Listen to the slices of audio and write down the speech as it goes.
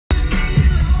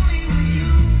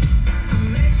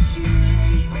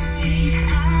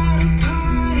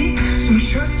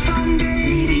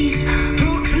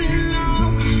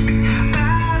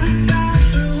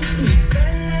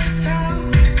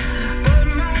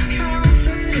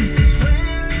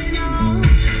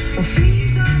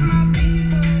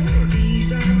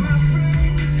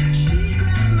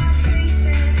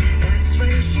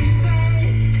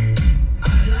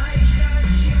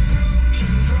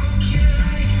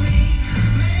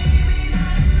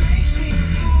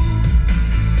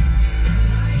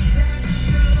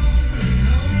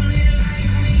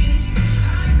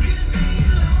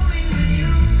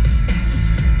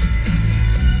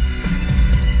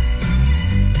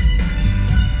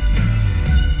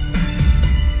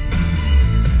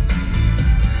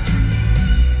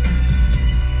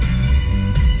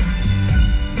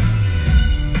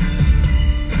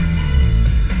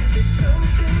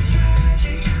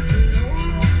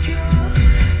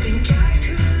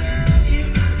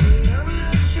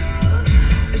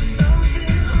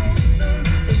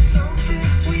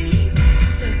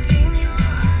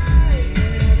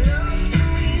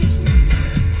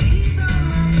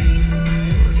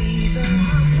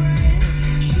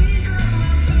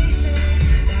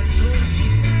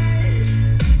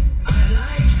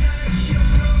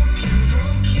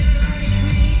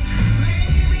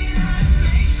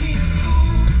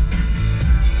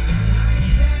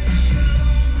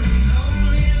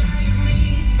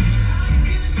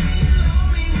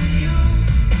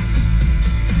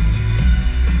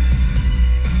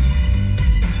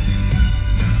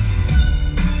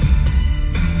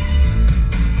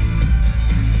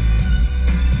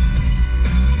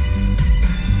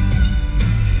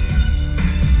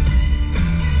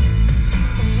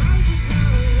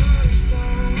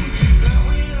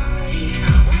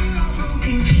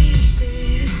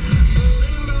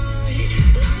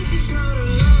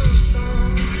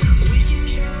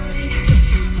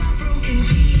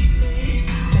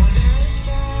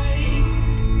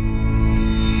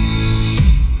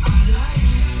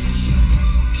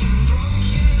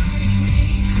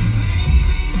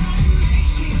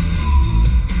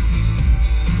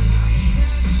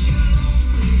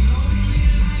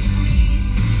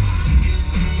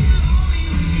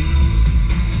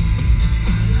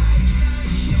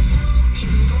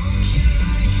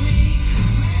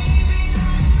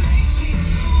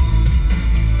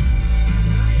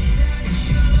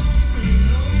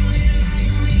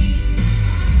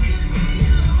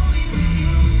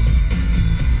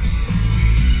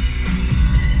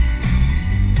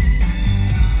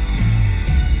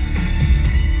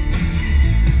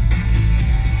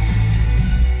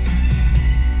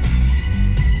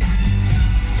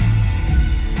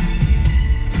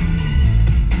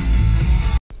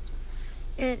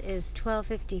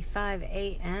12:55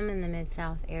 a.m. in the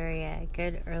Mid-South area.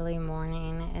 Good early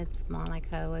morning. It's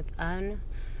Monica with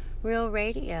Unreal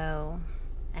Radio,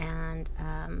 and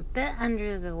a bit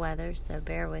under the weather, so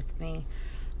bear with me.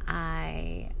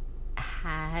 I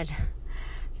had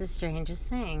the strangest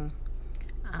thing.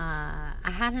 I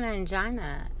had an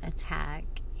angina attack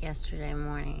yesterday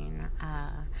morning.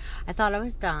 I thought I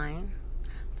was dying,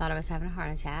 thought I was having a heart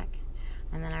attack.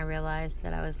 And then I realized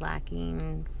that I was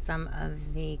lacking some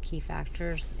of the key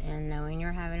factors in knowing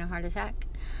you're having a heart attack.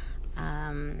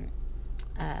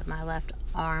 My left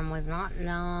arm was not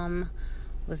numb,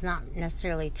 was not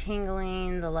necessarily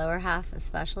tingling, the lower half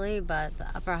especially, but the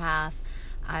upper half,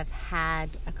 I've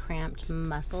had a cramped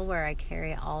muscle where I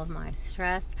carry all of my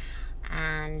stress.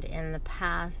 And in the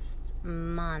past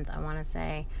month, I want to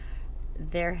say,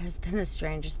 there has been the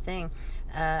strangest thing.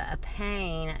 A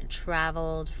pain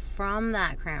traveled from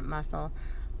that cramped muscle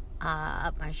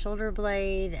up my shoulder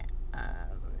blade,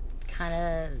 kind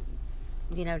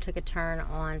of, took a turn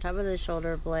on top of the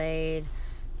shoulder blade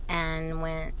and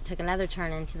took another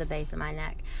turn into the base of my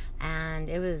neck. And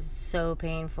it was so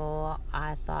painful.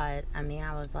 I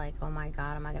was like, oh my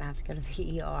God, am I going to have to go to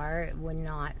the ER? It would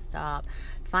not stop.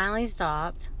 Finally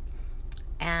stopped,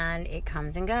 and it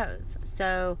comes and goes.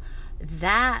 So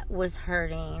that was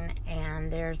hurting,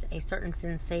 and there's a certain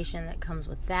sensation that comes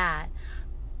with that,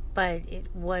 but it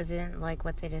wasn't like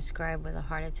what they described with a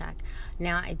heart attack.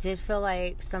 Now, I did feel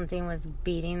like something was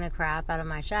beating the crap out of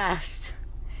my chest,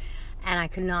 and I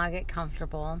could not get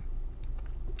comfortable.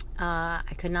 I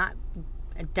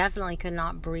definitely could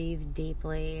not breathe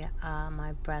deeply.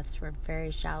 My breaths were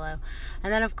very shallow.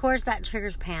 And then, of course, that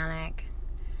triggers panic,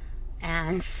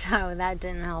 and so that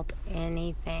didn't help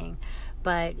anything.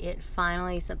 But it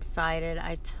finally subsided.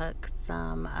 I took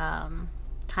some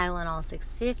Tylenol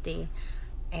 650,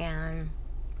 and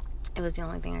it was the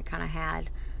only thing I kind of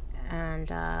had. And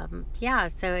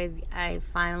so I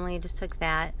finally just took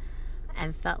that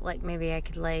and felt like maybe I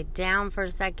could lay down for a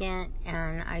second,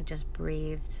 and I just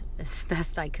breathed as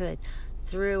best I could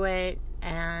through it.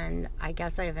 And I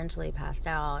guess I eventually passed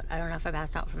out. I don't know if I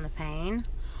passed out from the pain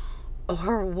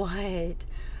or what,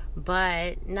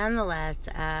 but nonetheless,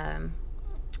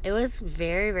 it was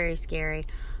very, very scary.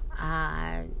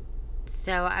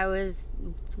 So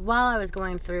while I was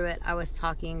going through it, I was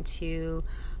talking to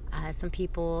some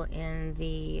people in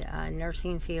the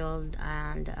nursing field,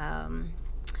 and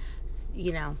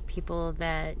people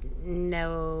that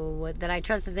I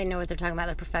trust, that they know what they're talking about.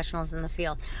 They're professionals in the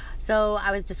field. So I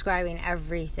was describing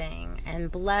everything, and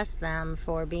bless them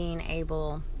for being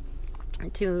able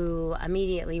to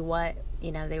immediately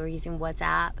they were using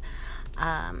WhatsApp.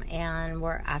 And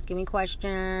were asking me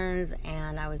questions,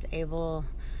 and I was able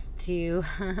to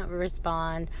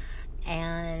respond.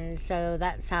 And so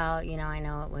that's how, I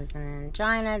know it was an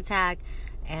angina attack.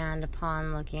 And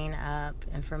upon looking up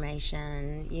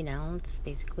information, it's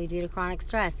basically due to chronic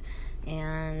stress.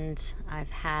 And I've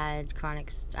had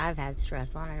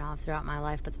stress on and off throughout my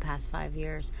life, but the past 5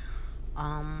 years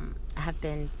have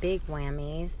been big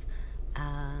whammies.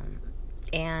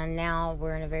 And now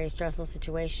we're in a very stressful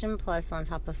situation. Plus, on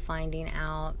top of finding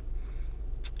out,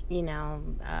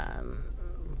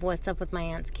 what's up with my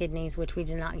aunt's kidneys, which we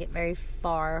did not get very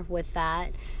far with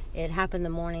that. It happened the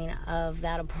morning of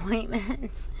that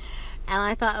appointment. And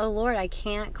I thought, oh Lord, I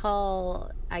can't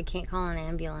call an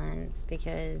ambulance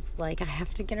because, I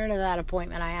have to get her to that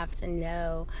appointment. I have to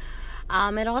know.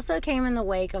 It also came in the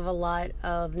wake of a lot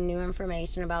of new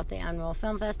information about the Unreal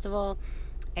Film Festival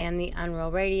and the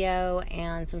Unreal Radio,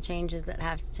 and some changes that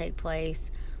have to take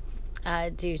place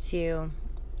due to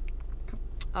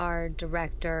our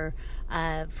director,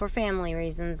 for family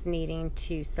reasons, needing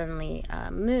to suddenly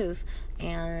move.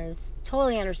 And it's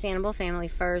totally understandable, family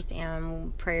first,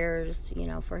 and prayers,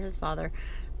 for his father.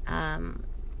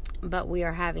 But we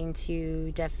are having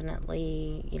to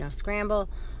definitely, scramble.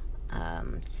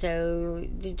 So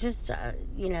just,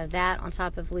 that on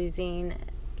top of losing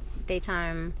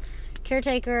daytime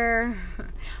caretaker,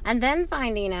 and then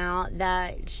finding out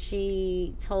that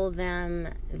she told them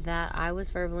that I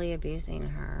was verbally abusing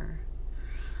her.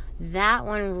 That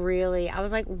one really, I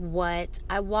was like, what?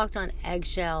 I walked on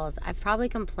eggshells. I've probably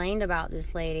complained about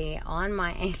this lady on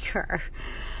my Anchor,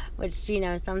 which,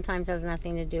 sometimes has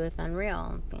nothing to do with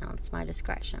Unreal. It's my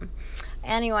discretion.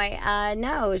 Anyway,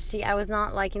 no, I was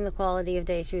not liking the quality of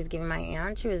day she was giving my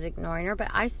aunt. She was ignoring her,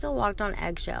 but I still walked on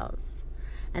eggshells.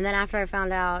 And then after I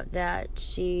found out that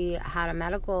she had a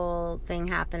medical thing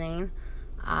happening,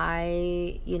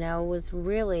 I, was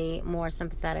really more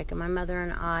sympathetic. And my mother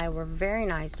and I were very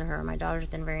nice to her. My daughter's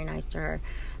been very nice to her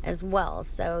as well.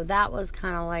 So that was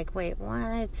kind of like, wait,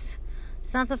 what?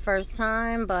 It's not the first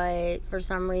time, but for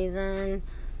some reason,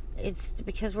 it's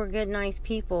because we're good, nice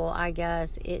people, I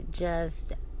guess. It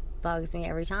just bugs me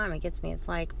every time. It gets me. It's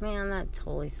like, man, that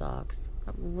totally sucks.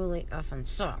 That really effing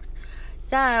sucks.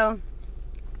 So,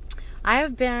 I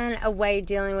have been away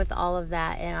dealing with all of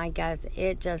that, and I guess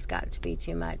it just got to be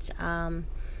too much,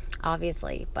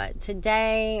 obviously. But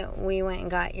today, we went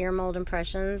and got ear mold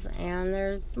impressions, and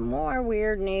there's more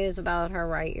weird news about her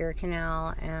right ear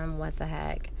canal, and what the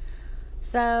heck.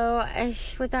 So,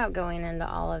 without going into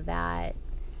all of that,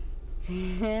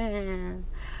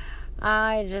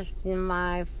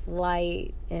 my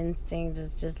flight instinct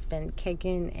has just been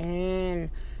kicking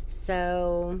in.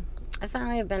 So, I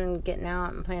finally have been getting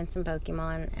out and playing some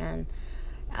Pokemon, and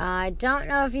I don't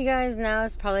know if you guys know,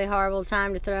 it's probably a horrible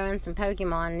time to throw in some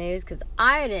Pokemon news, because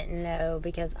I didn't know,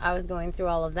 because I was going through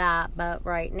all of that. But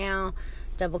right now,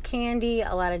 double candy,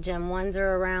 a lot of Gen 1s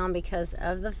are around because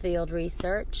of the field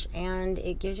research, and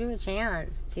it gives you a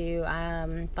chance to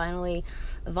finally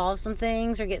evolve some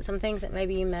things, or get some things that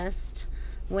maybe you missed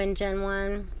when Gen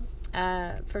 1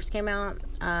 first came out.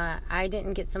 I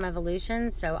didn't get some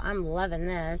evolutions, so I'm loving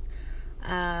this.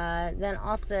 Then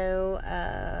also,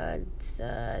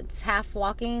 it's half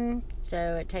walking,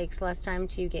 so it takes less time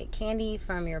to get candy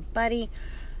from your buddy.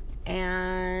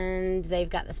 And they've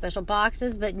got the special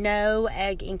boxes, but no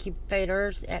egg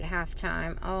incubators at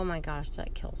halftime. Oh my gosh,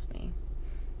 that kills me.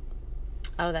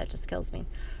 Oh, that just kills me.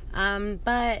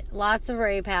 But lots of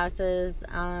raid passes.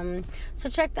 So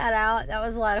check that out. That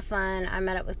was a lot of fun. I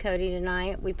met up with Cody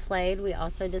tonight. We played. We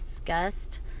also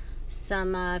discussed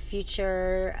some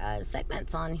future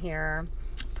segments on here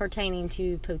pertaining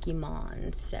to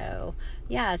Pokemon. So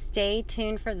yeah, stay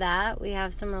tuned for that. We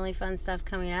have some really fun stuff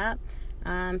coming up.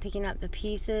 Picking up the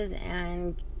pieces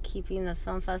and keeping the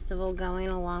film festival going,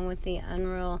 along with the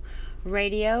Unreal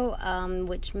Radio,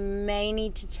 which may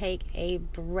need to take a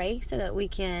break so that we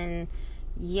can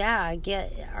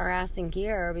get our ass in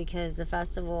gear, because the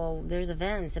festival, there's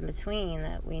events in between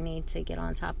that we need to get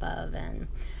on top of and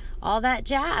all that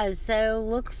jazz. So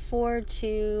look forward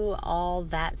to all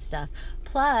that stuff.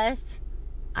 Plus,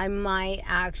 I might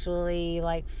actually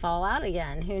fall out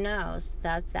again. Who knows?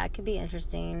 That could be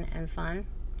interesting and fun.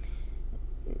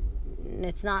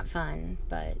 It's not fun,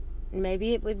 but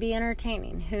maybe it would be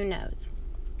entertaining. Who knows?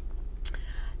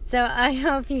 So I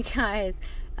hope you guys.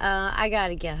 I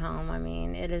gotta get home. I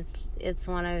mean, it's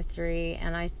 1:03,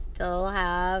 and I still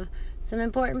have some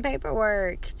important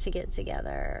paperwork to get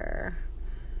together.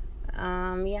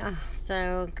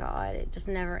 So God, it just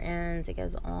never ends. It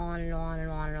goes on and on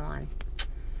and on and on.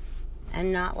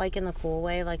 And not in the cool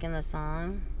way, like in the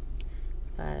song,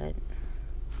 but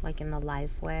in the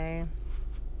life way.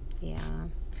 Yeah.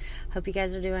 Hope you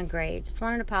guys are doing great. Just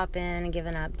wanted to pop in and give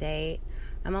an update.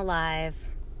 I'm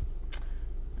alive.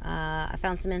 I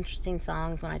found some interesting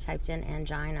songs when I typed in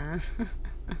angina.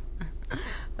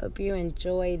 Hope you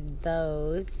enjoyed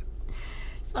those.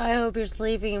 So I hope you're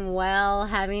sleeping well,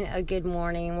 having a good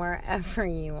morning wherever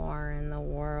you are in the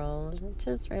world.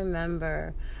 Just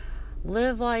remember,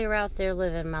 live while you're out there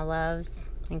living, my loves,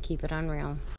 and keep it unreal.